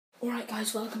Alright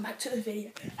guys, welcome back to the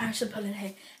video. Harrison Pullen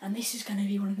here, and this is going to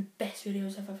be one of the best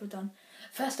videos I've ever done.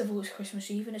 First of all, it's Christmas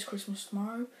Eve and it's Christmas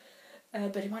tomorrow,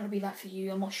 but it might not be that for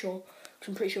you, I'm not sure, because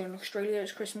I'm pretty sure in Australia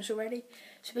it's Christmas already.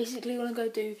 So basically what I'm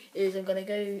going to do is I'm going to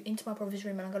go into my brother's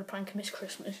room and I'm going to prank Miss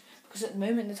Christmas, because at the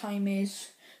moment the time is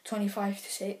 25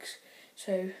 to 6,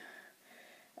 so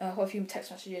I've got a few text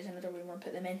messages and I don't really want to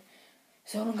put them in.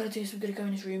 So what I'm going to do is we're going to go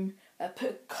in his room,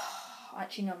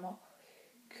 actually no, I'm not,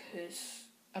 because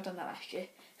I've done that last year.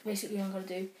 So basically what I'm going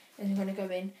to do is I'm going to go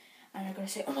in and I'm going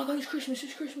to say, oh my god, it's Christmas,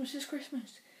 it's Christmas, it's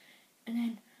Christmas. And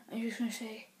then I'm just going to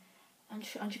say, I'm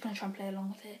just going to try and play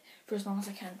along with it for as long as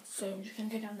I can. So I'm just going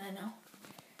to go down there now.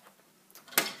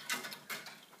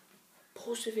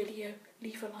 Pause the video,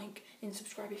 leave a like and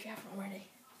subscribe if you haven't already.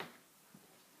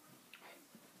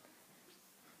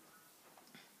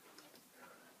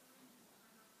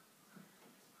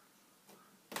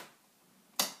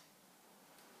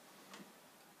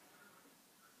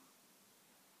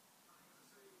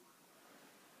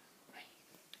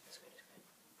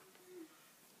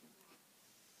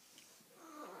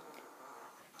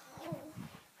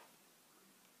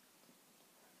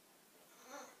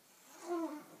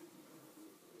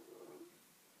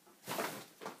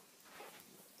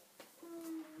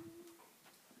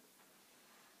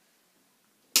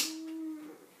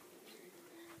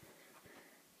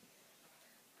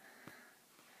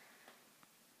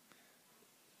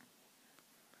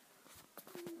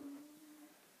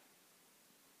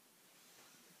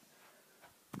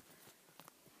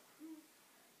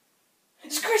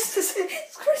 It's Christmas!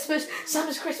 It's Christmas! Sam,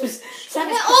 it's Christmas! Sam,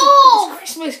 it's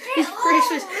Christmas! It's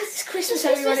Christmas! It's Christmas,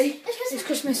 everybody! It's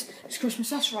Christmas! It's Christmas,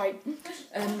 that's right.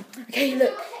 Okay,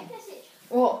 look.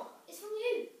 What? It's from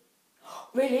you.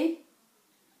 Really?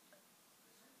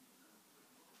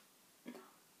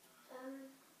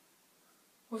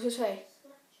 What does it say?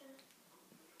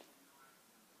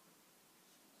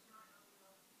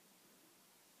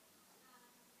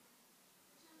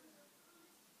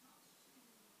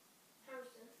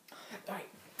 Right,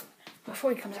 before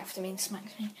he comes after me and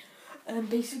smacks me,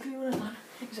 basically what I've done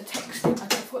is I texted him, I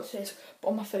don't know what it says, but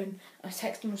on my phone, I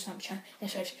texted him on Snapchat, and it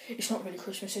said, it's not really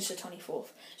Christmas, it's the 24th.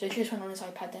 So he just went on his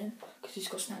iPad then, because he's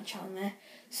got Snapchat on there.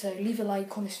 So leave a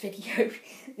like on this video.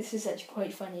 This is actually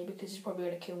quite funny, because he's probably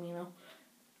going to kill me now.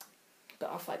 But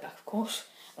I'll fight back, of course,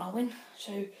 and I'll win.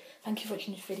 So thank you for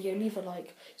watching this video, leave a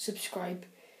like, subscribe,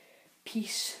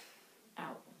 peace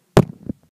out.